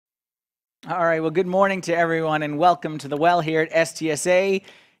All right, well, good morning to everyone and welcome to the well here at STSA.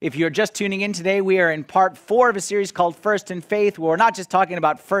 If you're just tuning in today, we are in part 4 of a series called First in Faith, where we're not just talking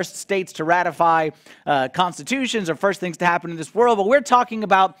about first states to ratify constitutions or first things to happen in this world, but we're talking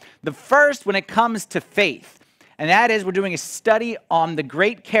about the first when it comes to faith. And that is, we're doing a study on the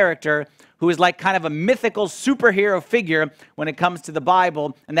great character who is like kind of a mythical superhero figure when it comes to the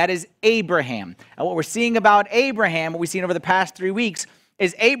Bible, and that is Abraham. And what we're seeing about Abraham, what we've seen over the past 3 weeks,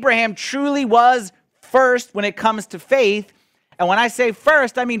 is Abraham truly was first when it comes to faith. And when I say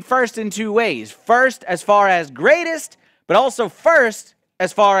first, I mean first in 2 ways. First as far as greatest, but also first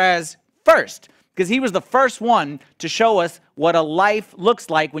as far as first. Because he was the first one to show us what a life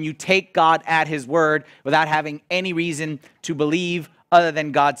looks like when you take God at his word without having any reason to believe other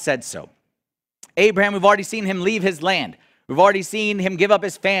than God said so. Abraham, we've already seen him leave his land. We've already seen him give up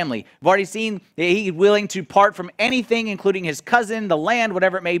his family. We've already seen that he's willing to part from anything, including his cousin, the land,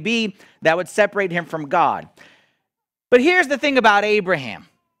 whatever it may be, that would separate him from God. But here's the thing about Abraham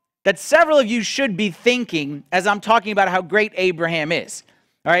that several of you should be thinking as I'm talking about how great Abraham is.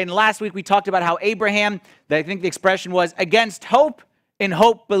 All right, and last week we talked about how Abraham, I think the expression was, against hope, in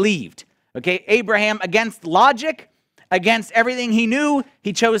hope believed. Okay, Abraham against logic, against everything he knew,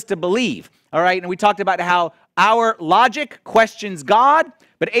 he chose to believe. All right, and we talked about how our logic questions God,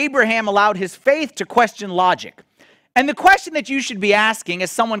 but Abraham allowed his faith to question logic. And the question that you should be asking, as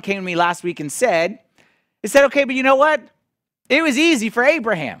someone came to me last week and said, okay, but you know what? It was easy for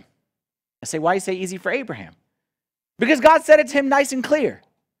Abraham. I say, why do you say easy for Abraham? Because God said it to him nice and clear.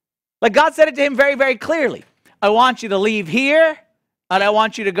 Like God said it to him very, very clearly. I want you to leave here, and I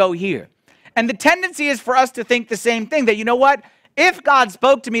want you to go here. And the tendency is for us to think the same thing, that you know what? If God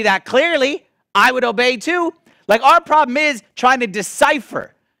spoke to me that clearly, I would obey too. Like our problem is trying to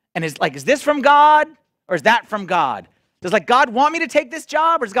decipher. And is this from God or is that from God? Does God want me to take this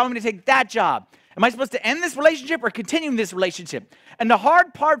job or does God want me to take that job? Am I supposed to end this relationship or continue this relationship? And the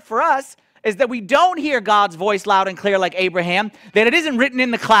hard part for us is that we don't hear God's voice loud and clear like Abraham, that it isn't written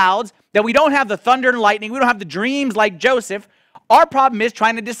in the clouds, that we don't have the thunder and lightning, we don't have the dreams like Joseph. Our problem is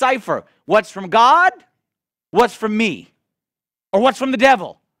trying to decipher what's from God, what's from me, or what's from the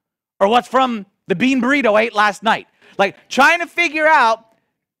devil, or what's from the bean burrito I ate last night. Trying to figure out,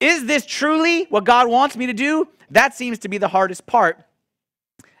 is this truly what God wants me to do? That seems to be the hardest part.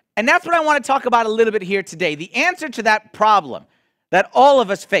 And that's what I want to talk about a little bit here today. The answer to that problem that all of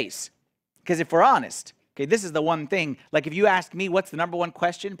us face. Because if we're honest, okay, this is the one thing. If you ask me what's the number one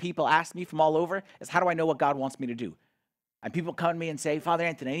question people ask me from all over, is how do I know what God wants me to do? And people come to me and say, Father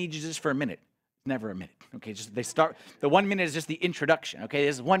Anthony, I need you just for a minute. Never a minute. Okay, the 1 minute is just the introduction. Okay,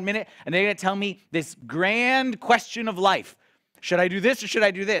 there's 1 minute, and they're going to tell me this grand question of life. Should I do this or should I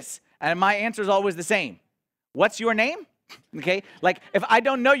do this? And my answer is always the same. What's your name? Okay, if I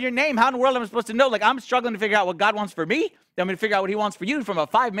don't know your name, how in the world am I supposed to know? I'm struggling to figure out what God wants for me. Then I'm going to figure out what he wants for you from a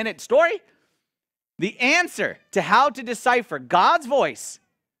 5-minute story. The answer to how to decipher God's voice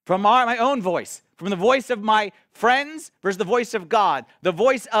from my own voice, from the voice of my friends versus the voice of God, the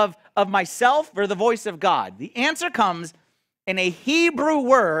voice of myself versus the voice of God. The answer comes in a Hebrew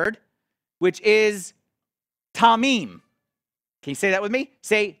word, which is tamim. Can you say that with me?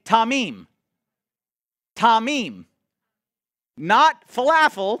 Say tamim. Tamim. Not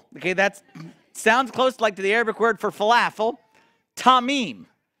falafel. Okay, that sounds close to the Arabic word for falafel. Tamim.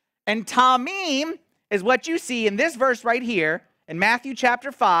 And tamim is what you see in this verse right here in Matthew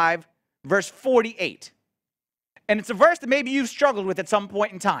chapter 5, verse 48. And it's a verse that maybe you've struggled with at some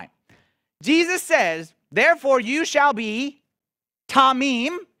point in time. Jesus says, therefore you shall be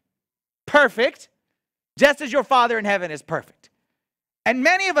tamim, perfect, just as your Father in heaven is perfect. And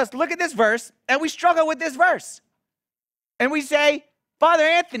many of us look at this verse and we struggle with this verse. And we say, Father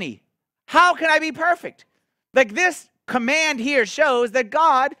Anthony, how can I be perfect? This command here shows that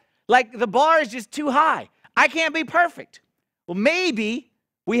God, the bar is just too high. I can't be perfect. Well, maybe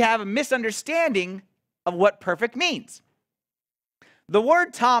we have a misunderstanding of what perfect means. The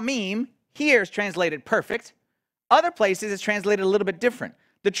word tamim here is translated perfect. Other places it's translated a little bit different.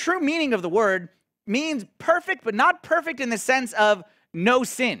 The true meaning of the word means perfect, but not perfect in the sense of no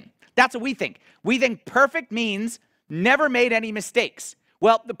sin. That's what we think. We think perfect means never made any mistakes.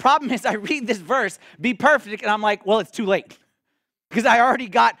 Well, the problem is I read this verse, be perfect, and I'm like, well, it's too late. Because I already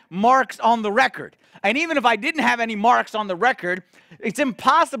got marks on the record. And even if I didn't have any marks on the record, it's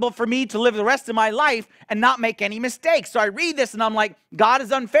impossible for me to live the rest of my life and not make any mistakes. So I read this and I'm like, God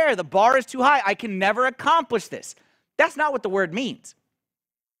is unfair. The bar is too high. I can never accomplish this. That's not what the word means.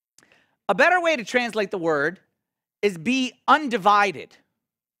 A better way to translate the word is be undivided,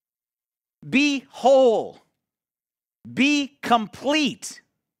 be whole, be complete,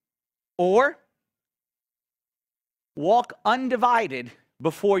 or walk undivided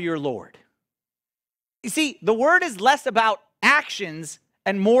before your Lord. You see, the word is less about actions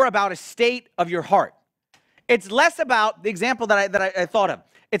and more about a state of your heart. It's less about the example that I thought of.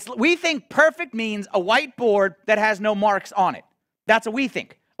 We think perfect means a whiteboard that has no marks on it. That's what we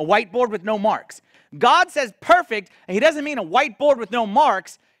think, a whiteboard with no marks. God says perfect, and he doesn't mean a whiteboard with no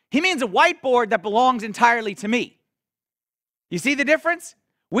marks. He means a whiteboard that belongs entirely to me. You see the difference?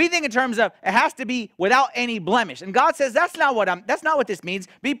 We think in terms of it has to be without any blemish. And God says that's not what this means.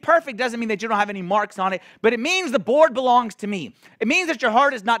 Be perfect doesn't mean that you don't have any marks on it, but it means the board belongs to me. It means that your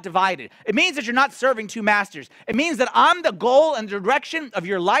heart is not divided. It means that you're not serving two masters. It means that I'm the goal and the direction of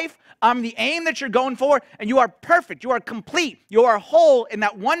your life. I'm the aim that you're going for, and you are perfect. You are complete. You are whole in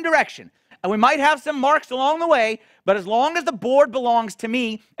that one direction. And we might have some marks along the way, but as long as the board belongs to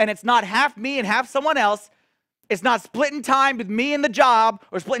me and it's not half me and half someone else, it's not splitting time with me and the job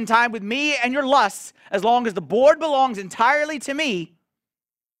or splitting time with me and your lusts. As long as the board belongs entirely to me,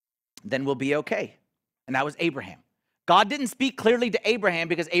 then we'll be okay. And that was Abraham. God didn't speak clearly to Abraham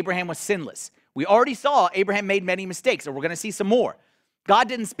because Abraham was sinless. We already saw Abraham made many mistakes, and we're going to see some more. God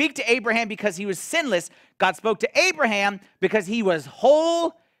didn't speak to Abraham because he was sinless. God spoke to Abraham because he was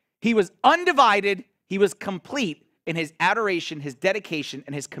whole, he was undivided, he was complete in his adoration, his dedication,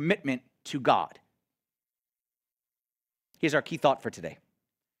 and his commitment to God. Here's our key thought for today.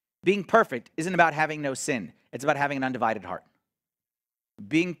 Being perfect isn't about having no sin. It's about having an undivided heart.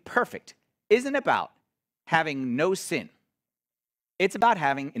 Being perfect isn't about having no sin. It's about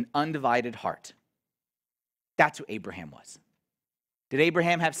having an undivided heart. That's who Abraham was. Did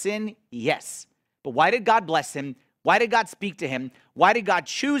Abraham have sin? Yes. But why did God bless him? Why did God speak to him? Why did God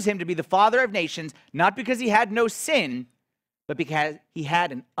choose him to be the father of nations? Not because he had no sin, but because he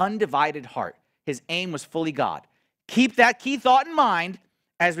had an undivided heart. His aim was fully God. Keep that key thought in mind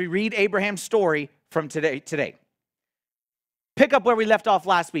as we read Abraham's story from today. Pick up where we left off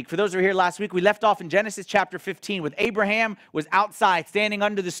last week. For those who were here last week, we left off in Genesis chapter 15 with Abraham was outside standing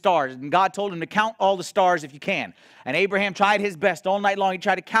under the stars, and God told him to count all the stars if you can. And Abraham tried his best all night long. He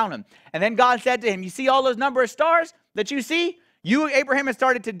tried to count them. And then God said to him, you see all those number of stars that you see? You, Abraham, had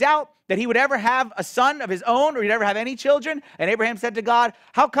started to doubt that he would ever have a son of his own or he'd ever have any children. And Abraham said to God,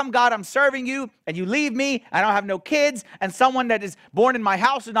 how come, God, I'm serving you and you leave me? I don't have no kids. And someone that is born in my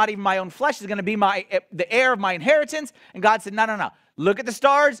house, who's not even my own flesh, is going to be the heir of my inheritance. And God said, no. Look at the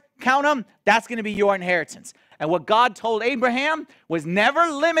stars, count them. That's going to be your inheritance. And what God told Abraham was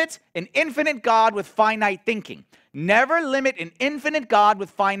never limit an infinite God with finite thinking. Never limit an infinite God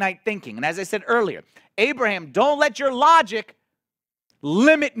with finite thinking. And as I said earlier, Abraham, don't let your logic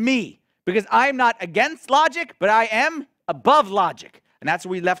limit me, because I'm not against logic, but I am above logic. And that's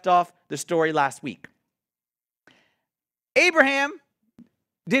where we left off the story last week. Abraham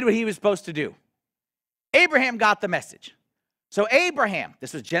did what he was supposed to do. Abraham got the message. So Abraham,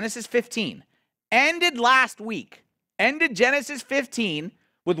 this was Genesis 15, ended Genesis 15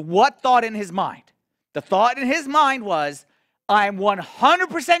 with what thought in his mind? The thought in his mind was, I'm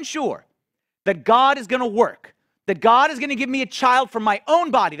 100% sure that God is going to work. That God is going to give me a child from my own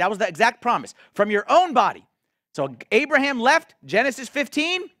body. That was the exact promise. From your own body. So Abraham left Genesis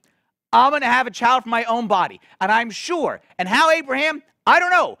 15. I'm going to have a child from my own body. And I'm sure. And how Abraham? I don't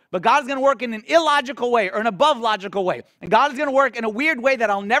know. But God is going to work in an illogical way or an above logical way. And God is going to work in a weird way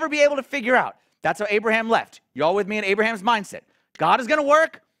that I'll never be able to figure out. That's how Abraham left. You all with me in Abraham's mindset? God is going to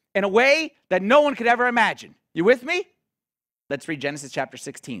work in a way that no one could ever imagine. You with me? Let's read Genesis chapter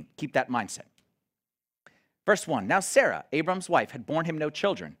 16. Keep that mindset. Verse 1, now Sarah, Abram's wife, had borne him no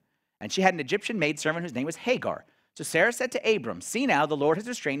children, and she had an Egyptian maidservant whose name was Hagar. So Sarah said to Abram, see now, the Lord has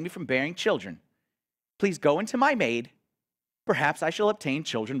restrained me from bearing children. Please go into my maid. Perhaps I shall obtain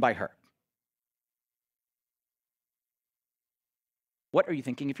children by her. What are you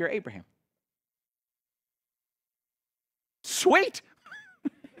thinking if you're Abraham? Sweet.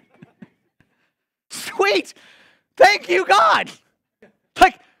 Sweet. Thank you, God.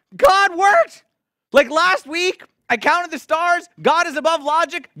 Like, God worked. Like last week, I counted the stars. God is above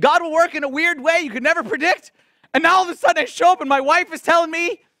logic. God will work in a weird way you could never predict. And now all of a sudden I show up and my wife is telling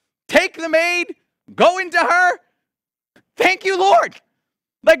me, take the maid, go into her. Thank you, Lord.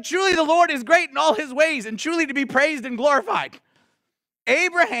 Like truly the Lord is great in all his ways and truly to be praised and glorified.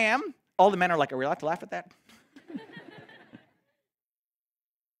 Abraham, all the men are like, are we allowed to laugh at that?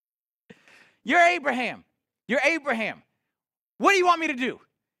 You're Abraham. You're Abraham. What do you want me to do?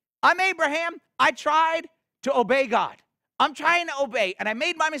 I'm Abraham. I tried to obey God. I'm trying to obey, and I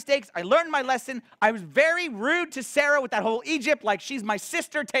made my mistakes. I learned my lesson. I was very rude to Sarah with that whole Egypt, like she's my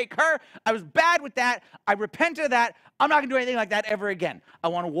sister, take her. I was bad with that. I repent of that. I'm not going to do anything like that ever again. I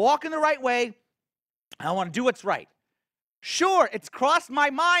want to walk in the right way. I want to do what's right. Sure, it's crossed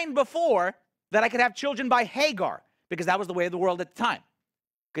my mind before that I could have children by Hagar, because that was the way of the world at the time.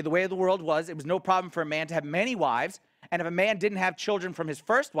 Okay, the way of the world was it was no problem for a man to have many wives, and if a man didn't have children from his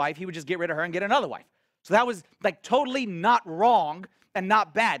first wife, he would just get rid of her and get another wife. So that was like totally not wrong and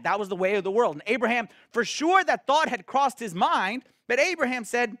not bad. That was the way of the world. And Abraham, for sure, that thought had crossed his mind, but Abraham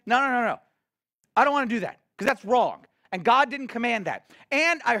said, no. I don't want to do that because that's wrong. And God didn't command that.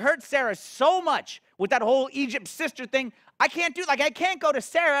 And I hurt Sarah so much with that whole Egypt sister thing. I can't do, like, I can't go to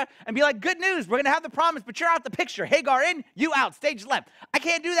Sarah and be like, good news, we're going to have the promise, but you're out the picture. Hagar in, you out, stage left. I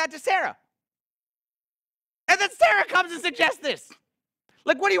can't do that to Sarah. And then Sarah comes and suggests this.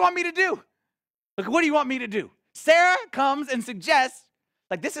 Like, what do you want me to do? Like, what do you want me to do? Sarah comes and suggests,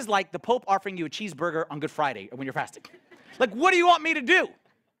 like, this is like the Pope offering you a cheeseburger on Good Friday when you're fasting. Like, what do you want me to do?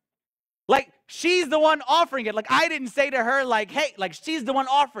 Like, she's the one offering it. Like, I didn't say to her, like, hey, like, she's the one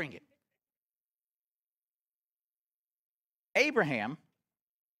offering it. Abraham,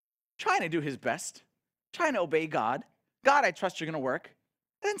 trying to do his best, trying to obey God. God, I trust you're going to work.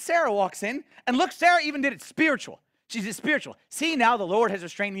 And then Sarah walks in, and look, Sarah even did it spiritual. She did spiritual. See, now the Lord has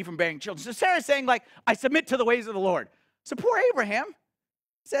restrained me from bearing children. So Sarah's saying, like, I submit to the ways of the Lord. So poor Abraham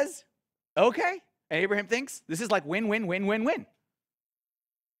says, okay. And Abraham thinks, this is like win, win, win, win, win.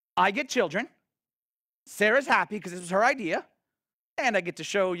 I get children. Sarah's happy because this was her idea. And I get to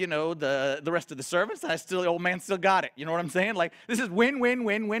show, you know, the rest of the servants. The old man still got it. You know what I'm saying? Like, this is win, win,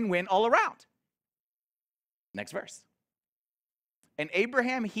 win, win, win all around. Next verse. And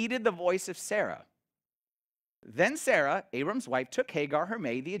Abraham heeded the voice of Sarah. Then Sarah, Abram's wife, took Hagar, her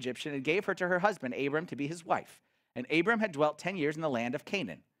maid, the Egyptian, and gave her to her husband, Abram, to be his wife. And Abram had dwelt 10 years in the land of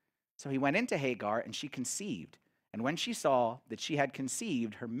Canaan. So he went into Hagar, and she conceived. And when she saw that she had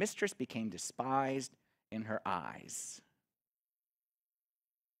conceived, her mistress became despised in her eyes.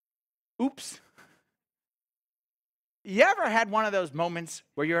 Oops. You ever had one of those moments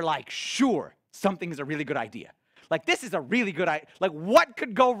where you're like, sure, something is a really good idea? Like, this is a really good idea. Like, what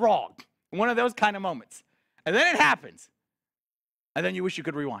could go wrong? One of those kind of moments. And then it happens. And then you wish you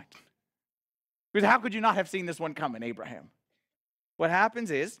could rewind. Because how could you not have seen this one coming, Abraham? What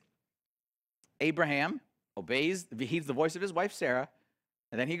happens is, Abraham obeys, heeds the voice of his wife, Sarah,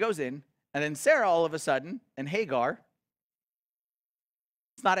 and then he goes in, and then Sarah, all of a sudden, and Hagar,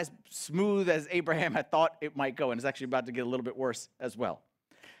 it's not as smooth as Abraham had thought it might go, and it's actually about to get a little bit worse as well.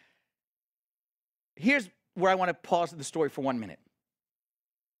 Here's where I want to pause the story for 1 minute.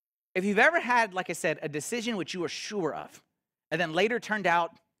 If you've ever had, like I said, a decision which you were sure of, and then later turned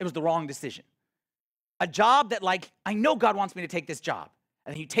out it was the wrong decision. A job that, like, I know God wants me to take this job,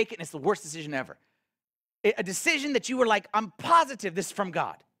 and then you take it and it's the worst decision ever. A decision that you were like, I'm positive this is from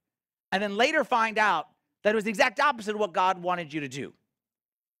God. And then later find out that it was the exact opposite of what God wanted you to do.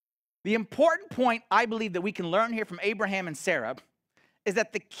 The important point I believe that we can learn here from Abraham and Sarah is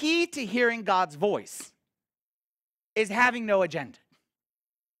that the key to hearing God's voice is having no agenda.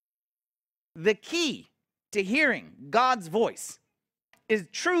 The key to hearing God's voice is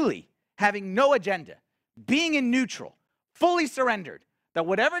truly having no agenda, being in neutral, fully surrendered, that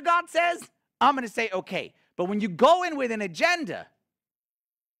whatever God says, I'm going to say okay. But when you go in with an agenda,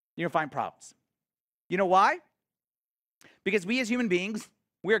 you're going to find problems. You know why? Because we as human beings,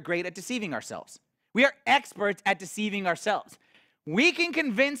 we're great at deceiving ourselves. We are experts at deceiving ourselves. We can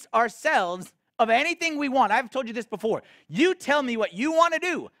convince ourselves of anything we want. I've told you this before. You tell me what you want to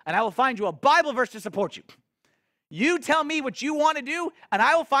do, and I will find you a Bible verse to support you. You tell me what you want to do, and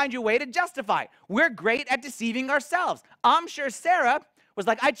I will find you a way to justify it. We're great at deceiving ourselves. I'm sure Sarah was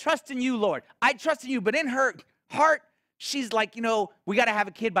like, I trust in you, Lord. I trust in you. But in her heart, she's like, you know, we got to have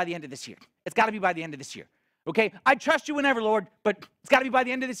a kid by the end of this year. It's got to be by the end of this year. Okay, I trust you whenever, Lord, but it's got to be by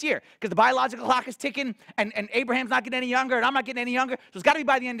the end of this year because the biological clock is ticking and Abraham's not getting any younger and I'm not getting any younger, so it's got to be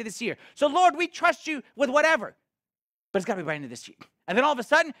by the end of this year. So, Lord, we trust you with whatever, but it's got to be by the end of this year. And then all of a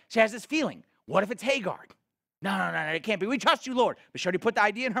sudden, she has this feeling. What if it's Hagar? No, it can't be. We trust you, Lord. But she already put the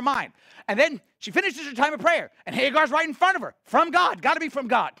idea in her mind. And then she finishes her time of prayer, and Hagar's right in front of her. From God. Got to be from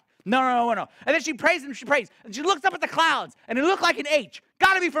God. No. And then she prays and she prays. And she looks up at the clouds, and it looked like an H.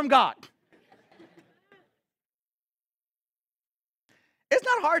 Got to be from God. It's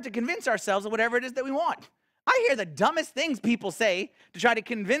not hard to convince ourselves of whatever it is that we want. I hear the dumbest things people say to try to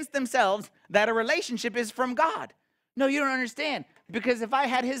convince themselves that a relationship is from God. No, you don't understand. Because if I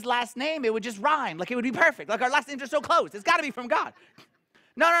had his last name, it would just rhyme. Like, it would be perfect. Like, our last names are so close. It's got to be from God.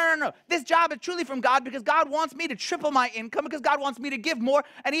 No, no, no, no. This job is truly from God because God wants me to triple my income, because God wants me to give more.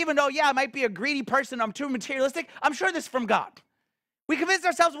 And even though, yeah, I might be a greedy person, I'm too materialistic, I'm sure this is from God. We convince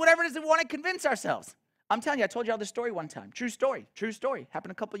ourselves whatever it is that we want to convince ourselves. I'm telling you, I told you all this story one time. True story.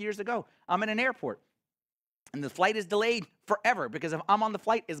 Happened a couple years ago. I'm in an airport, and the flight is delayed forever because if I'm on the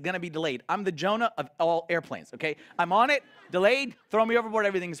flight, it's going to be delayed. I'm the Jonah of all airplanes, okay? I'm on it, delayed, throw me overboard,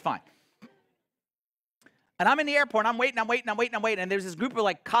 everything's fine. And I'm in the airport, and I'm waiting, and there's this group of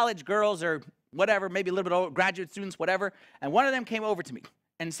like college girls or whatever, maybe a little bit older, graduate students, whatever, and one of them came over to me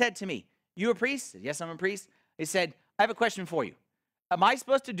and said to me, "You a priest?" I said, "Yes, I'm a priest." He said, "I have a question for you.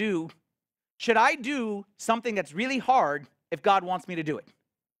 Should I do something that's really hard if God wants me to do it?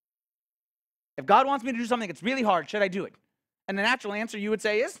 If God wants me to do something that's really hard, should I do it?" And the natural answer you would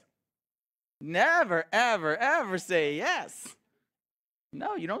say is, never, ever, ever say yes.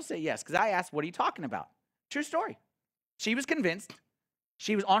 No, you don't say yes, because I asked, "What are you talking about?" True story. She was convinced.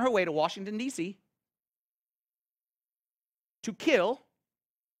 She was on her way to Washington, D.C. to kill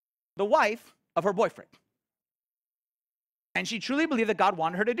the wife of her boyfriend. And she truly believed that God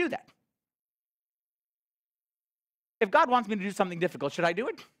wanted her to do that. If God wants me to do something difficult, should I do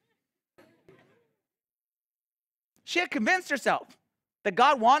it? She had convinced herself that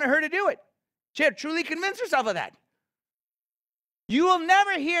God wanted her to do it. She had truly convinced herself of that. You will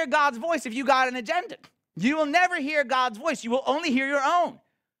never hear God's voice if you got an agenda. You will never hear God's voice. You will only hear your own.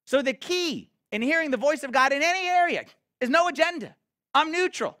 So the key in hearing the voice of God in any area is no agenda. I'm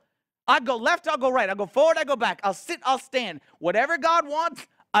neutral. I go left, I'll go right. I'll go forward, I go back. I'll sit, I'll stand. Whatever God wants,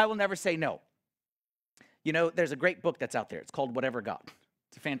 I will never say no. You know, there's a great book that's out there. It's called Whatever God.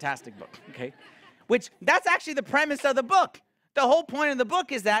 It's a fantastic book, okay? That's actually the premise of the book. The whole point of the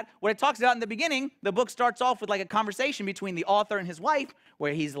book is that what it talks about in the beginning, the book starts off with like a conversation between the author and his wife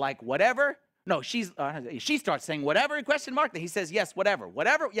where he's like, whatever. No, she starts saying whatever, question mark. Then he says, yes, whatever,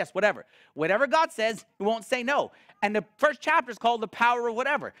 yes, whatever. Whatever God says, he won't say no. And the first chapter is called The Power of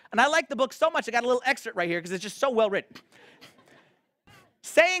Whatever. And I like the book so much, I got a little excerpt right here because it's just so well written.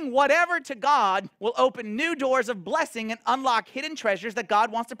 Saying whatever to God will open new doors of blessing and unlock hidden treasures that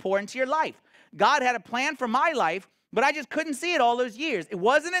God wants to pour into your life. God had a plan for my life, but I just couldn't see it all those years. It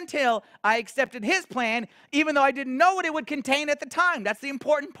wasn't until I accepted his plan, even though I didn't know what it would contain at the time. That's the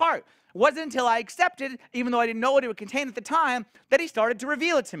important part. It wasn't until I accepted, even though I didn't know what it would contain at the time, that he started to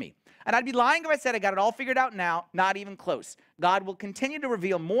reveal it to me. And I'd be lying if I said I got it all figured out now, not even close. God will continue to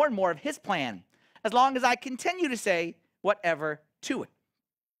reveal more and more of his plan as long as I continue to say whatever to it.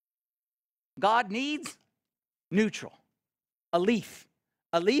 God needs neutral. A leaf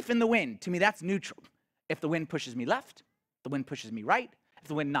in the wind. To me, that's neutral. If the wind pushes me left, the wind pushes me right, if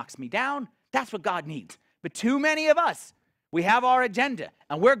the wind knocks me down, that's what God needs. But too many of us, we have our agenda,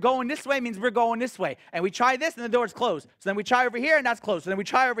 and we're going this way means we're going this way. And we try this, and the door's closed. So then we try over here, and that's closed. So then we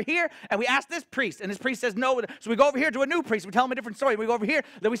try over here, and we ask this priest, and this priest says no. So we go over here to a new priest. We tell him a different story. We go over here,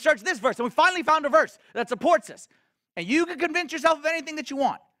 then we search this verse, and we finally found a verse that supports us. And you can convince yourself of anything that you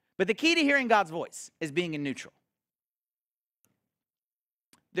want. But the key to hearing God's voice is being in neutral.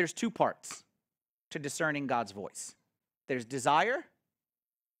 There's two parts to discerning God's voice. There's desire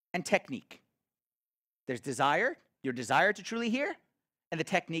and technique. There's desire, your desire to truly hear, and the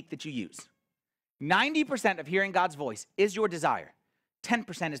technique that you use. 90% of hearing God's voice is your desire.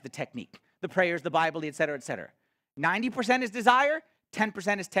 10% is the technique, the prayers, the Bible, et cetera, et cetera. 90% is desire,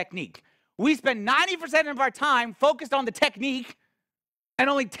 10% is technique. We spend 90% of our time focused on the technique and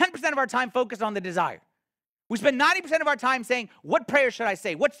only 10% of our time focused on the desire. We spend 90% of our time saying, what prayer should I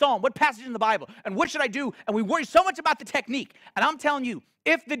say? What psalm? What passage in the Bible? And what should I do? And we worry so much about the technique. And I'm telling you,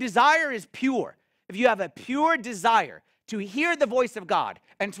 if the desire is pure, if you have a pure desire to hear the voice of God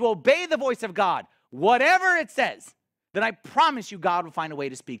and to obey the voice of God, whatever it says, then I promise you God will find a way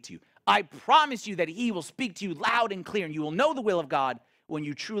to speak to you. I promise you that he will speak to you loud and clear, and you will know the will of God when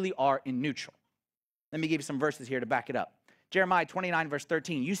you truly are in neutral. Let me give you some verses here to back it up. Jeremiah 29, verse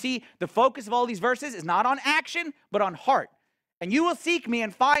 13. You see, the focus of all these verses is not on action, but on heart. And you will seek me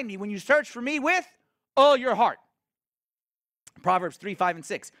and find me when you search for me with all your heart. Proverbs 3, 5, and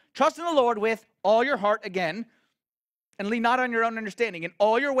 6. Trust in the Lord with all your heart again, and lean not on your own understanding. In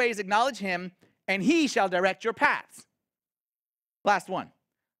all your ways acknowledge him, and he shall direct your paths. Last one.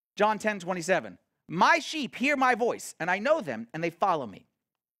 John 10, 27. My sheep hear my voice, and I know them, and they follow me.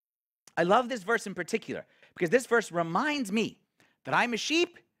 I love this verse in particular, because this verse reminds me that I'm a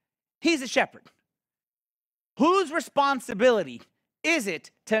sheep, he's a shepherd. Whose responsibility is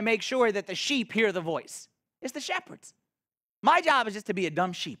it to make sure that the sheep hear the voice? It's the shepherd's. My job is just to be a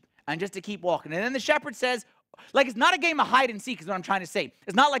dumb sheep and just to keep walking. And then the shepherd says, like, it's not a game of hide and seek is what I'm trying to say.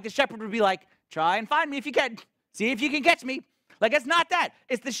 It's not like the shepherd would be like, try and find me if you can. See if you can catch me. Like, it's not that.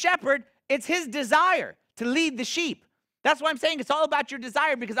 It's the shepherd. It's his desire to lead the sheep. That's why I'm saying it's all about your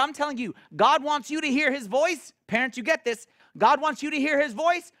desire, because I'm telling you, God wants you to hear his voice. Parents, you get this. God wants you to hear his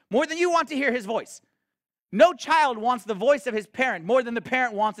voice more than you want to hear his voice. No child wants the voice of his parent more than the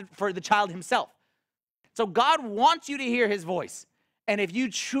parent wants it for the child himself. So God wants you to hear his voice. And if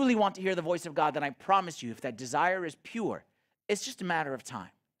you truly want to hear the voice of God, then I promise you, if that desire is pure, it's just a matter of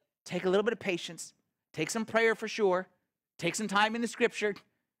time. Take a little bit of patience. Take some prayer for sure. Take some time in the scripture.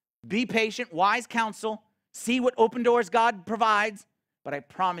 Be patient, wise counsel. See what open doors God provides. But I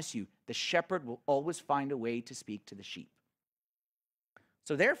promise you, the shepherd will always find a way to speak to the sheep.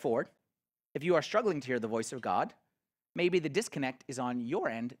 So therefore, if you are struggling to hear the voice of God, maybe the disconnect is on your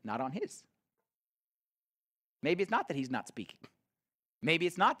end, not on his. Maybe it's not that he's not speaking. Maybe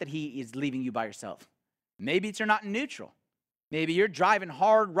it's not that he is leaving you by yourself. Maybe it's you're not in neutral. Maybe you're driving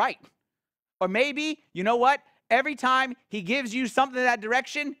hard right. Or maybe, you know what? Every time he gives you something in that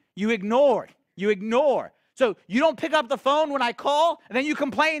direction, you ignore it. You ignore. So you don't pick up the phone when I call, and then you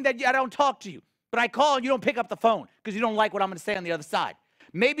complain that I don't talk to you. But I call and you don't pick up the phone because you don't like what I'm going to say on the other side.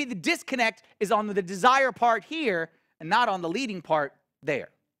 Maybe the disconnect is on the desire part here and not on the leading part there.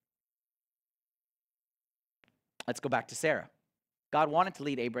 Let's go back to Sarah. God wanted to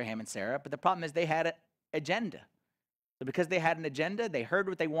lead Abraham and Sarah, but the problem is they had an agenda. So because they had an agenda, they heard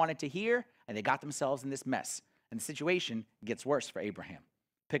what they wanted to hear, and they got themselves in this mess. And the situation gets worse for Abraham.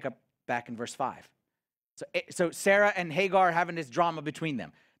 Pick up back in verse 5. So Sarah and Hagar are having this drama between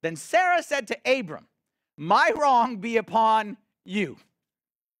them. Then Sarah said to Abram, my wrong be upon you.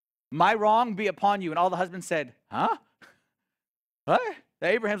 My wrong be upon you. And all the husbands said, huh? What?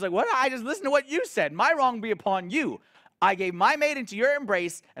 Abraham's like, what? I just listened to what you said. My wrong be upon you. I gave my maid into your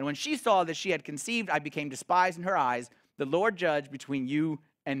embrace, and when she saw that she had conceived, I became despised in her eyes. The Lord judge between you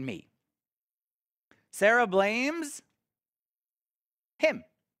and me. Sarah blames him.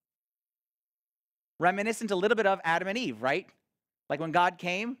 Reminiscent a little bit of Adam and Eve, right? Like when God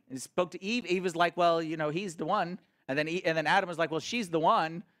came and spoke to Eve, Eve was like, well, you know, he's the one. And then Adam was like, well, she's the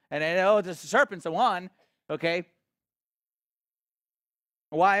one. And then, oh, the serpent's the one. Okay?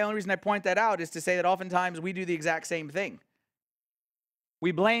 Why? The only reason I point that out is to say that oftentimes we do the exact same thing.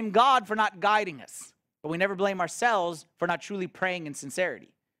 We blame God for not guiding us, but we never blame ourselves for not truly praying in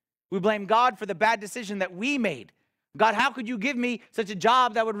sincerity. We blame God for the bad decision that we made. God, how could you give me such a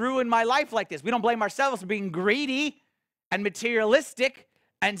job that would ruin my life like this? We don't blame ourselves for being greedy and materialistic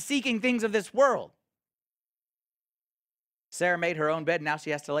and seeking things of this world. Sarah made her own bed, now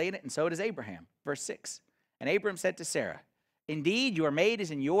she has to lay in it, and so does Abraham. Verse 6. And Abram said to Sarah, indeed, your maid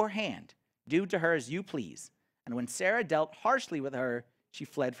is in your hand. Do to her as you please. And when Sarah dealt harshly with her, she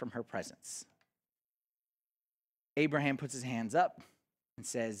fled from her presence. Abraham puts his hands up and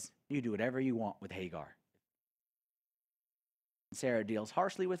says, you do whatever you want with Hagar. And Sarah deals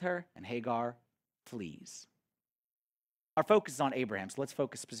harshly with her, and Hagar flees. Our focus is on Abraham, so let's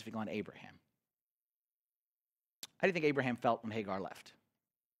focus specifically on Abraham. How do you think Abraham felt when Hagar left?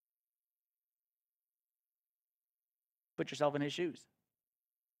 Put yourself in his shoes.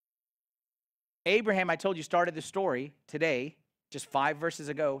 Abraham, I told you, started the story today, just 6 verses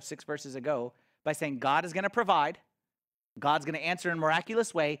ago, by saying God is going to provide. God's going to answer in a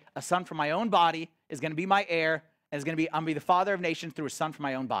miraculous way. A son from my own body is going to be my heir, and I'm going to be the father of nations through a son from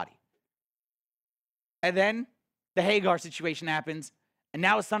my own body. And then the Hagar situation happens, and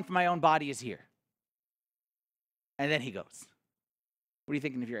now a son from my own body is here. And then he goes. What are you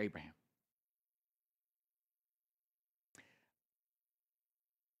thinking if you're Abraham?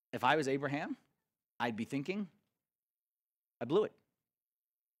 If I was Abraham, I'd be thinking, I blew it.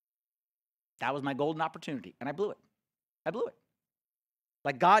 That was my golden opportunity, and I blew it. I blew it.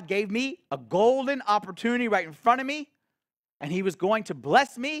 Like God gave me a golden opportunity right in front of me, and he was going to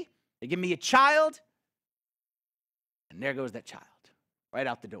bless me, to give me a child, and there goes that child, right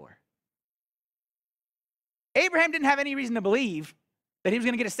out the door. Abraham didn't have any reason to believe that he was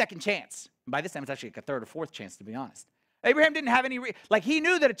going to get a second chance. And by this time, it's actually like a third or fourth chance, to be honest. Abraham didn't have any, he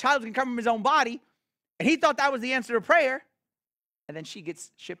knew that a child was going to come from his own body, and he thought that was the answer to prayer, and then she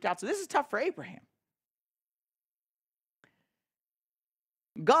gets shipped out. So this is tough for Abraham.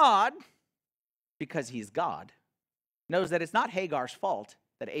 God, because he's God, knows that it's not Hagar's fault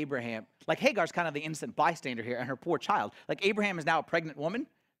that Abraham, Hagar's kind of the innocent bystander here and her poor child. Like Abraham is now a pregnant woman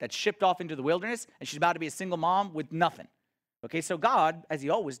that's shipped off into the wilderness, and she's about to be a single mom with nothing. Okay, so God, as he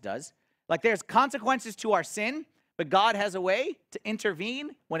always does, there's consequences to our sin, but God has a way to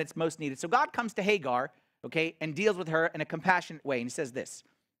intervene when it's most needed. So God comes to Hagar, okay, and deals with her in a compassionate way, and he says this,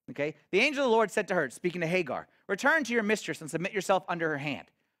 okay? The angel of the Lord said to her, speaking to Hagar, return to your mistress and submit yourself under her hand.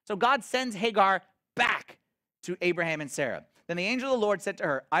 So God sends Hagar back to Abraham and Sarah. Then the angel of the Lord said to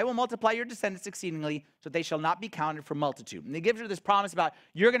her, I will multiply your descendants exceedingly, so that they shall not be counted for multitude. And he gives her this promise about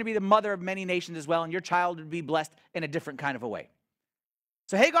you're going to be the mother of many nations as well, and your child would be blessed in a different kind of a way.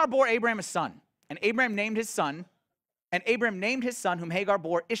 So Hagar bore Abraham a son, and Abraham named his son whom Hagar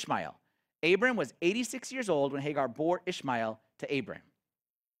bore Ishmael. Abraham was 86 years old when Hagar bore Ishmael to Abraham.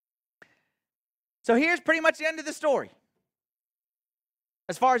 So here's pretty much the end of the story,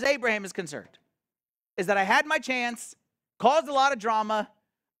 as far as Abraham is concerned, is that I had my chance, caused a lot of drama,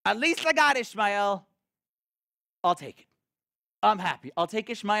 at least I got Ishmael, I'll take it. I'm happy, I'll take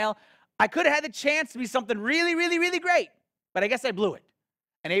Ishmael. I could have had the chance to be something really, really, really great, but I guess I blew it.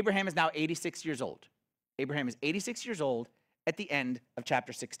 And Abraham is now 86 years old. Abraham is 86 years old at the end of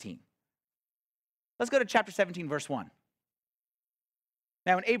chapter 16. Let's go to chapter 17, verse 1.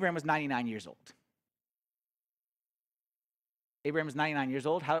 Now, when Abraham was 99 years old. Abraham was 99 years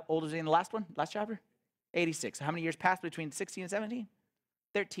old. How old was he in the last one? Last chapter? 86. So how many years passed between 16 and 17?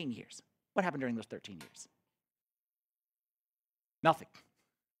 13 years. What happened during those 13 years? Nothing.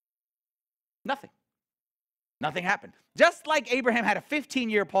 Nothing. Nothing happened. Just like Abraham had a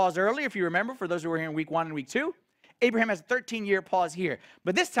 15-year pause earlier, if you remember, for those who were here in week 1 and week 2, Abraham has a 13-year pause here.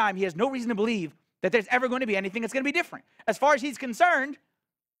 But this time, he has no reason to believe that there's ever going to be anything that's going to be different. As far as he's concerned,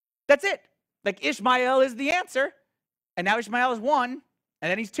 that's it. Like Ishmael is the answer. And now Ishmael is 1,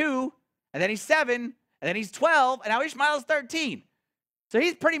 and then he's 2, and then he's 7, and then he's 12, and now Ishmael is 13. So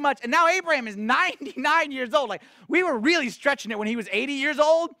he's pretty much, and now Abraham is 99 years old. Like, we were really stretching it when he was 80 years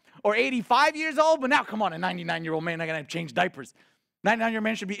old or 85 years old, but now, come on, a 99-year-old man not going to change diapers. 99-year-old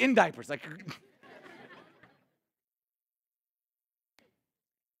man should be in diapers. Like,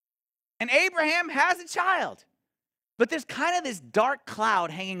 and Abraham has a child, but there's kind of this dark cloud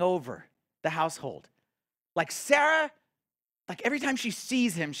hanging over the household. Like Sarah, like every time she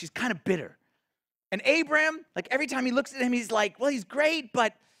sees him, she's kind of bitter. And Abraham, like every time he looks at him, he's like, well, he's great,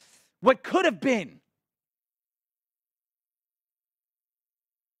 but what could have been?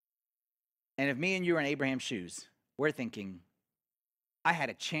 And if me and you are in Abraham's shoes, we're thinking, I had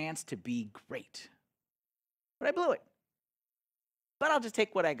a chance to be great, but I blew it. But I'll just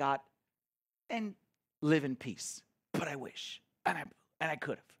take what I got and live in peace. But I wish, and I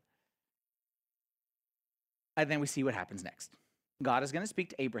could have. And then we see what happens next. God is going to speak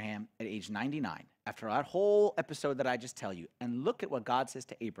to Abraham at age 99, after that whole episode that I just tell you. And look at what God says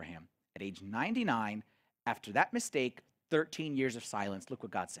to Abraham at age 99, after that mistake, 13 years of silence. Look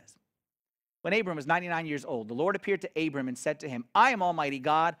what God says. When Abram was 99 years old, the Lord appeared to Abram and said to him, I am Almighty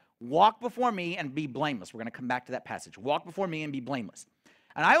God, walk before me and be blameless. We're going to come back to that passage. Walk before me and be blameless.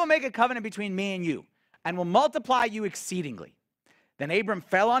 And I will make a covenant between me and you, and will multiply you exceedingly. Then Abram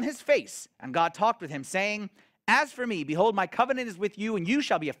fell on his face, and God talked with him, saying, As for me, behold, my covenant is with you, and you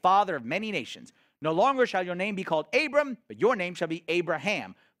shall be a father of many nations. No longer shall your name be called Abram, but your name shall be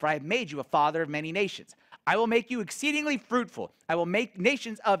Abraham, for I have made you a father of many nations. I will make you exceedingly fruitful. I will make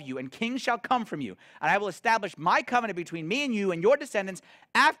nations of you, and kings shall come from you. And I will establish my covenant between me and you and your descendants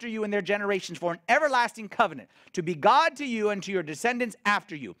after you and their generations for an everlasting covenant, to be God to you and to your descendants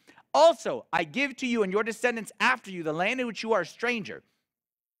after you. Also, I give to you and your descendants after you the land in which you are a stranger,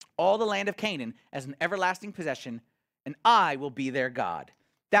 all the land of Canaan, as an everlasting possession, and I will be their God.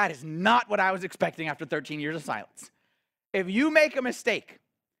 That is not what I was expecting after 13 years of silence. If you make a mistake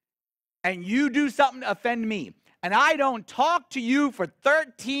and you do something to offend me, and I don't talk to you for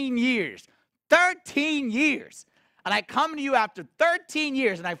 13 years, and I come to you after 13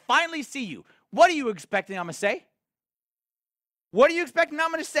 years and I finally see you, what are you expecting I'm going to say? What are you expecting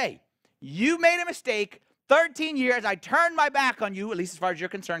I'm going to say? You made a mistake. 13 years, I turned my back on you, at least as far as you're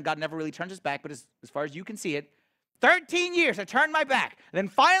concerned. God never really turns his back, but as far as you can see it, 13 years, I turned my back. Then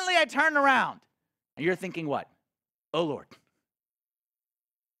finally, I turned around. And you're thinking what? Oh, Lord.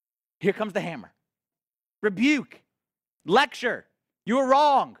 Here comes the hammer. Rebuke. Lecture. You were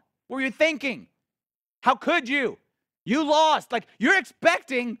wrong. What were you thinking? How could you? You lost. Like, you're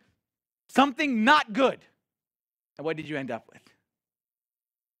expecting something not good. And what did you end up with?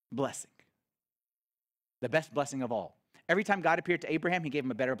 Blessing. The best blessing of all. Every time God appeared to Abraham, he gave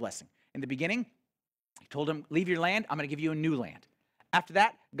him a better blessing. In the beginning, he told him, leave your land, I'm going to give you a new land. After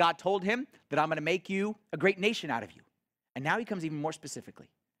that, God told him that I'm going to make you a great nation out of you. And now he comes even more specifically.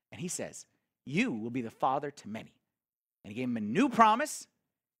 And he says, you will be the father to many. And he gave him a new promise.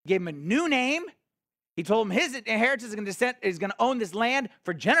 He gave him a new name. He told him his inheritance is going to own this land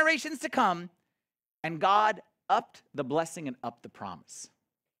for generations to come. And God upped the blessing and upped the promise.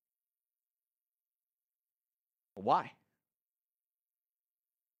 Why?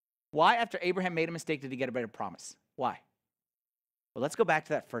 Why, after Abraham made a mistake, did he get a better promise? Why? Well, let's go back to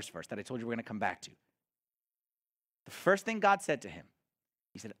that first verse that I told you we're going to come back to. the first thing God said to him,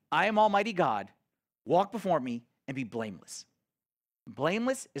 he said, I am Almighty God, walk before me and be blameless.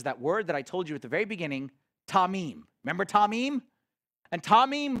 Blameless is that word that I told you at the very beginning, tamim. Remember tamim? And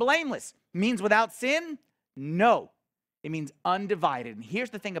tamim, blameless, means without sin? No. It means undivided. And here's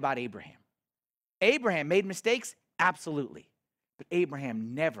the thing about Abraham. Abraham made mistakes? Absolutely. But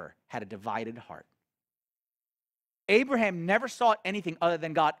Abraham never had a divided heart. Abraham never sought anything other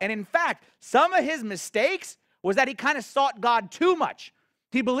than God. And in fact, some of his mistakes was that he kind of sought God too much.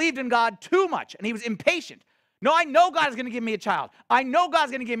 He believed in God too much, and he was impatient. No, I know God is going to give me a child. I know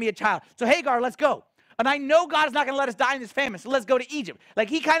God's going to give me a child. So Hagar, let's go. And I know God is not going to let us die in this famine, so let's go to Egypt. Like,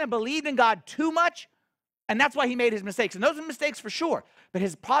 he kind of believed in God too much, and that's why he made his mistakes. And those were mistakes for sure. But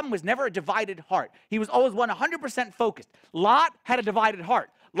his problem was never a divided heart. He was always 100% focused. Lot had a divided heart.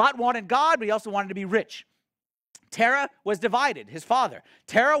 Lot wanted God, but he also wanted to be rich. Terah was divided, his father.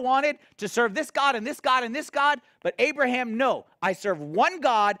 Terah wanted to serve this God and this God and this God, but Abraham, no. I serve one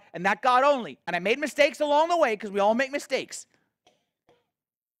God and that God only. And I made mistakes along the way because we all make mistakes.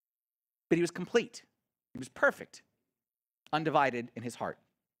 But he was complete. He was perfect, undivided in his heart.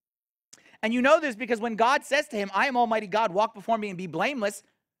 And you know this because when God says to him, I am Almighty God, walk before me and be blameless,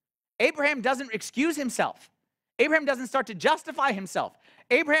 Abraham doesn't excuse himself. Abraham doesn't start to justify himself.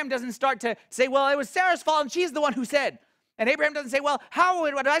 Abraham doesn't start to say, well, it was Sarah's fault and she's the one who said. And Abraham doesn't say, well,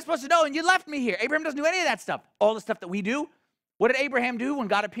 what am I supposed to know? And you left me here. Abraham doesn't do any of that stuff. All the stuff that we do. What did Abraham do when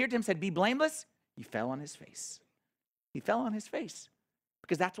God appeared to him and said, be blameless? He fell on his face. He fell on his face.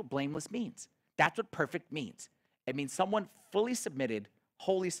 Because that's what blameless means. That's what perfect means. It means someone fully submitted,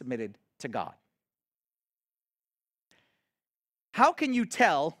 wholly submitted to God. How can you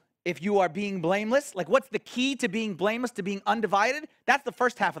tell if you are being blameless? Like, what's the key to being blameless, to being undivided? That's the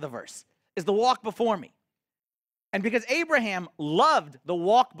first half of the verse, is the walk before me. And because Abraham loved the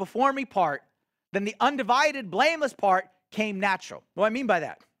walk before me part, then the undivided, blameless part came natural. What do I mean by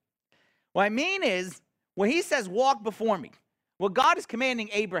that? What I mean is, when he says walk before me, what God is commanding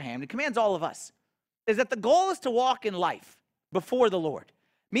Abraham, he commands all of us, is that the goal is to walk in life before the Lord.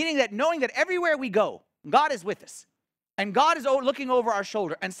 Meaning that knowing that everywhere we go, God is with us. And God is looking over our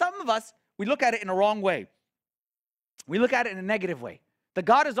shoulder. And some of us, we look at it in a wrong way. We look at it in a negative way. That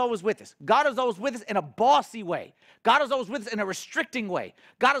God is always with us. God is always with us in a bossy way. God is always with us in a restricting way.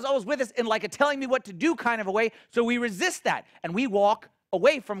 God is always with us in like a telling me what to do kind of a way. So we resist that and we walk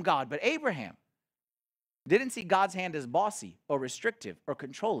away from God. But Abraham didn't see God's hand as bossy or restrictive or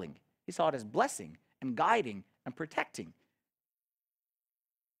controlling. He saw it as blessing and guiding and protecting.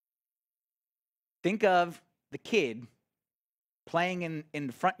 Think of the kid playing in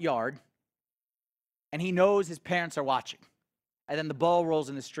the front yard, and he knows his parents are watching. And then the ball rolls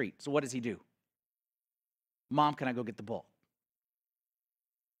in the street. So what does he do? Mom, can I go get the ball?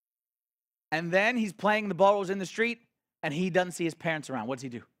 And then he's playing, the ball rolls in the street, and he doesn't see his parents around. What does he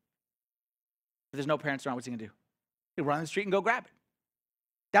do? If there's no parents around, what's he going to do? He'll run in the street and go grab it.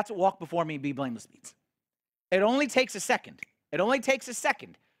 That's what walk before me and be blameless means. It only takes a second. It only takes a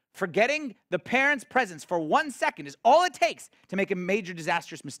second. Forgetting the parent's presence for 1 second is all it takes to make a major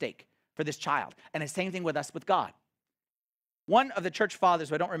disastrous mistake for this child. And the same thing with us with God. One of the church fathers,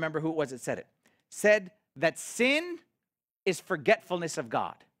 who I don't remember who it was that said it, said that sin is forgetfulness of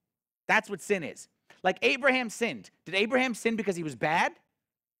God. That's what sin is. Like Abraham sinned. Did Abraham sin because he was bad?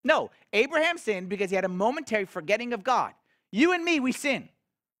 No. Abraham sinned because he had a momentary forgetting of God. You and me, we sin.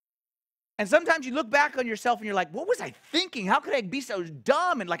 And sometimes you look back on yourself and you're like, what was I thinking? How could I be so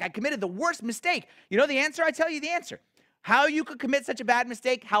dumb? And like I committed the worst mistake. You know the answer? I tell you the answer. How you could commit such a bad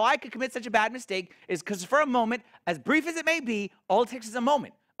mistake, how I could commit such a bad mistake is because for a moment, as brief as it may be, all it takes is a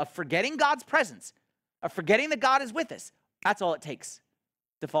moment of forgetting God's presence, of forgetting that God is with us. That's all it takes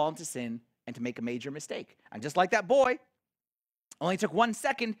to fall into sin and to make a major mistake. And just like that boy, only took 1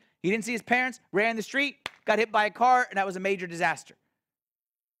 second. He didn't see his parents, ran the street, got hit by a car, and that was a major disaster.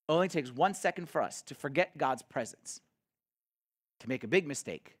 It only takes 1 second for us to forget God's presence, to make a big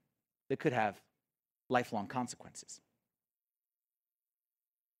mistake that could have lifelong consequences.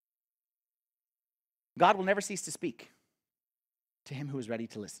 God will never cease to speak to him who is ready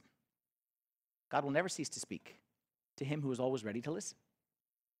to listen. God will never cease to speak to him who is always ready to listen.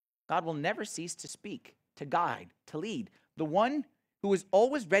 God will never cease to speak, to guide, to lead. The one who is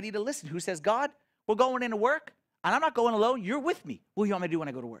always ready to listen, who says, God, we're going into work, and I'm not going alone. You're with me. What do you want me to do when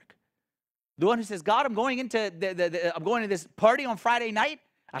I go to work? The one who says, God, I'm going to this party on Friday night,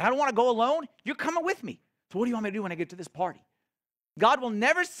 and I don't want to go alone. You're coming with me. So what do you want me to do when I get to this party? God will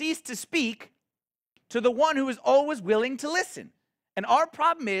never cease to speak to the one who is always willing to listen. And our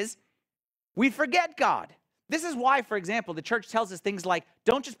problem is we forget God. This is why, for example, the church tells us things like,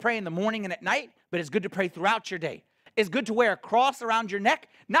 don't just pray in the morning and at night, but it's good to pray throughout your day. It's good to wear a cross around your neck,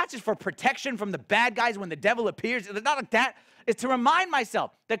 not just for protection from the bad guys when the devil appears. It's not like that. It's to remind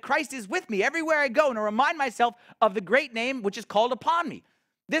myself that Christ is with me everywhere I go and to remind myself of the great name which is called upon me.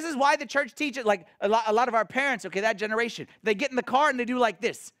 This is why the church teaches, like a lot of our parents, okay, that generation, they get in the car and they do like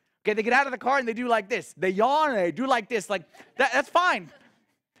this. Okay, they get out of the car and they do like this. They yawn and they do like this. Like, that's fine.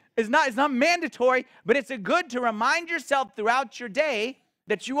 It's not mandatory, but it's a good to remind yourself throughout your day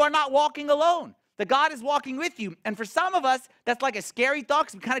that you are not walking alone, that God is walking with you. And for some of us, that's like a scary thought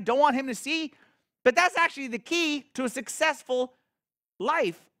because we kind of don't want him to see. But that's actually the key to a successful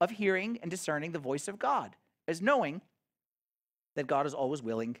life of hearing and discerning the voice of God, is knowing that God is always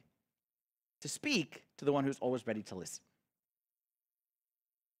willing to speak to the one who's always ready to listen.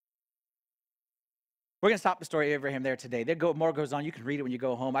 We're going to stop the story of Abraham there today. More goes on. You can read it when you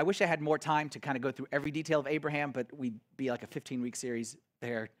go home. I wish I had more time to kind of go through every detail of Abraham, but we'd be like a 15-week series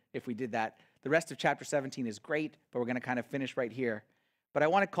there if we did that. The rest of chapter 17 is great, but we're going to kind of finish right here. But I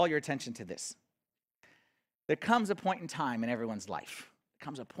want to call your attention to this. There comes a point in time in everyone's life. There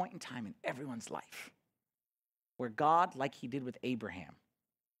comes a point in time in everyone's life where God, like he did with Abraham,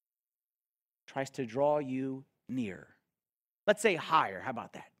 tries to draw you near. Let's say higher. How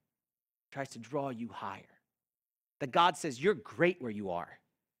about that? Tries to draw you higher. That God says, you're great where you are,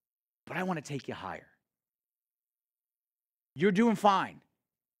 but I want to take you higher. You're doing fine,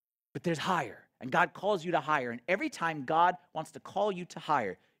 but there's higher. And God calls you to higher. And every time God wants to call you to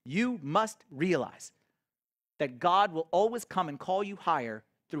higher, you must realize that God will always come and call you higher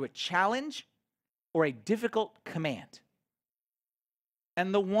through a challenge or a difficult command.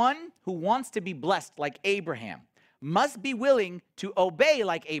 And the one who wants to be blessed like Abraham must be willing to obey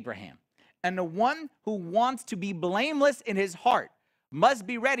like Abraham. And the one who wants to be blameless in his heart must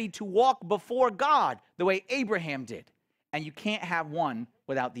be ready to walk before God the way Abraham did. And you can't have one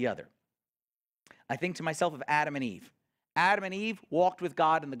without the other. I think to myself of Adam and Eve. Adam and Eve walked with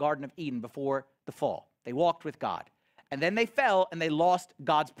God in the Garden of Eden before the fall. They walked with God. And then they fell and they lost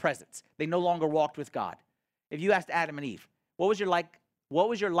God's presence. They no longer walked with God. If you asked Adam and Eve, what was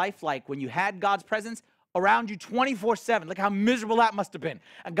your life like when you had God's presence around you 24/7? Look how miserable that must have been.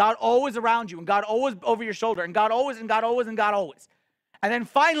 And God always around you, and God always over your shoulder, and God always, and God always, and God always. And then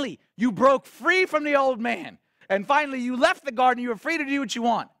finally, you broke free from the old man. And finally, you left the garden. You were free to do what you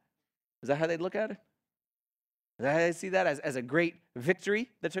want. Is that how they'd look at it? Is that how they see that as a great victory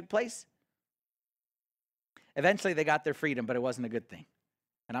that took place? Eventually, they got their freedom, but it wasn't a good thing.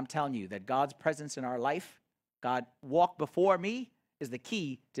 And I'm telling you that God's presence in our life, God walk before me, is the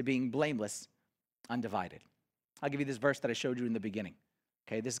key to being blameless, undivided. I'll give you this verse that I showed you in the beginning.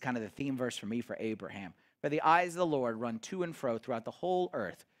 Okay, this is kind of the theme verse for me for Abraham. For the eyes of the Lord run to and fro throughout the whole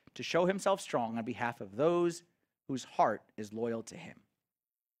earth to show himself strong on behalf of those whose heart is loyal to him.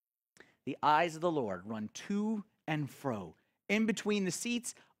 The eyes of the Lord run to and fro. In between the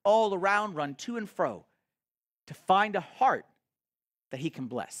seats, all around, run to and fro to find a heart that he can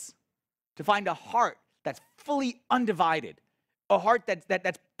bless. To find a heart that's fully undivided. A heart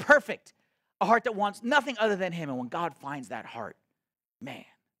that's perfect. A heart that wants nothing other than him. And when God finds that heart, man.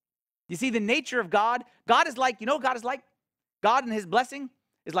 You see, the nature of God, God is like, you know what God is like? God and his blessing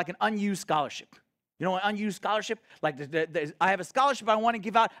is like an unused scholarship. You know, an unused scholarship, like I have a scholarship I want to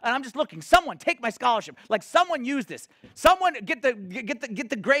give out, and I'm just looking. Someone take my scholarship. Like someone use this. Someone get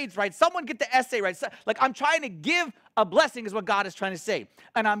the grades right. Someone get the essay right. Like I'm trying to give a blessing is what God is trying to say.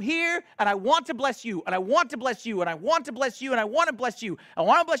 And I'm here, and I want to bless you, and I want to bless you, and I want to bless you, and I want to bless you. I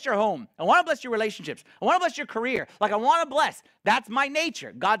want to bless your home. I want to bless your relationships. I want to bless your career. Like I want to bless. That's my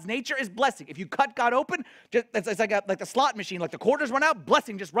nature. God's nature is blessing. If you cut God open, it's like a slot machine. Like the quarters run out,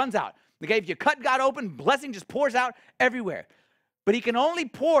 blessing just runs out. Okay, if you cut God open, blessing just pours out everywhere. But he can only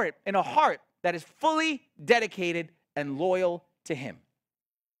pour it in a heart that is fully dedicated and loyal to him.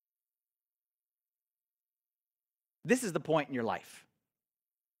 This is the point in your life.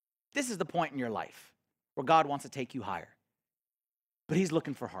 This is the point in your life where God wants to take you higher. But he's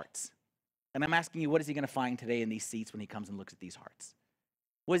looking for hearts. And I'm asking you, what is he going to find today in these seats when he comes and looks at these hearts?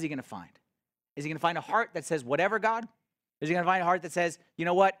 What is he going to find? Is he going to find a heart that says, whatever, God? Is he going to find a heart that says, you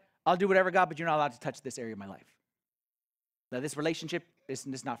know what? I'll do whatever, God, but you're not allowed to touch this area of my life. Now, this relationship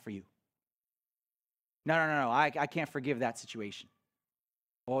is not for you. No. I can't forgive that situation.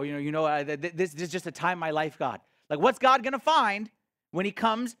 Oh, this is just a time in my life, God. Like, what's God going to find when he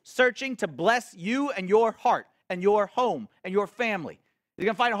comes searching to bless you and your heart and your home and your family? Is he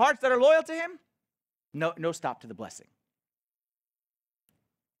going to find hearts that are loyal to him? No stop to the blessing.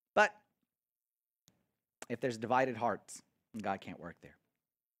 But if there's divided hearts, God can't work there.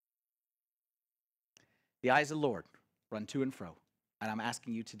 The eyes of the Lord run to and fro. And I'm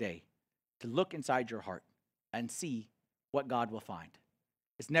asking you today to look inside your heart and see what God will find.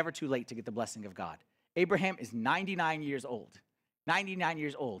 It's never too late to get the blessing of God. Abraham is 99 years old. 99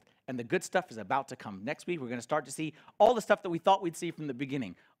 years old, and the good stuff is about to come. Next week, we're going to start to see all the stuff that we thought we'd see from the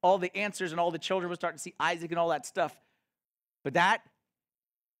beginning. All the answers and all the children. We'll start to see Isaac and all that stuff. But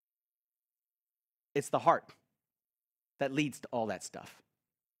it's the heart that leads to all that stuff.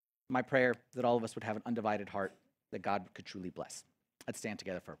 My prayer is that all of us would have an undivided heart that God could truly bless. Let's stand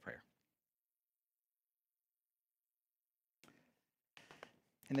together for a prayer.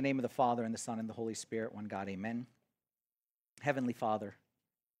 In the name of the Father, and the Son, and the Holy Spirit, one God, amen. Heavenly Father,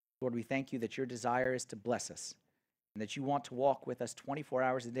 Lord, we thank you that your desire is to bless us and that you want to walk with us 24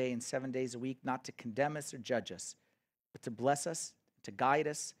 hours a day and 7 days a week, not to condemn us or judge us, but to bless us, to guide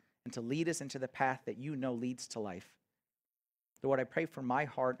us, and to lead us into the path that you know leads to life. Lord, I pray for my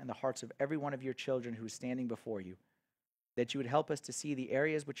heart and the hearts of every one of your children who is standing before you, that you would help us to see the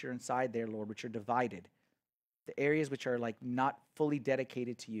areas which are inside there, Lord, which are divided, the areas which are like not fully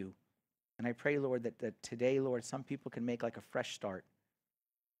dedicated to you. And I pray, Lord, that today, Lord, some people can make like a fresh start,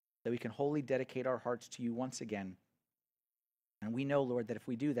 that we can wholly dedicate our hearts to you once again. And we know, Lord, that if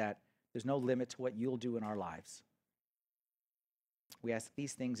we do that, there's no limit to what you'll do in our lives. We ask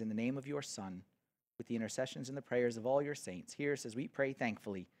these things in the name of your Son, with the intercessions and the prayers of all your saints. Hear us as we pray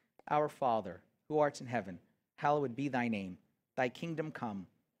thankfully. Our Father, who art in heaven, hallowed be thy name. Thy kingdom come,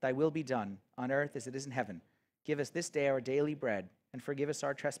 thy will be done, on earth as it is in heaven. Give us this day our daily bread, and forgive us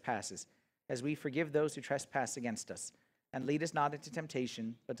our trespasses, as we forgive those who trespass against us. And lead us not into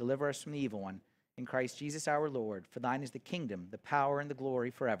temptation, but deliver us from the evil one. In Christ Jesus our Lord, for thine is the kingdom, the power, and the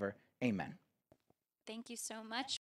glory forever. Amen. Thank you so much.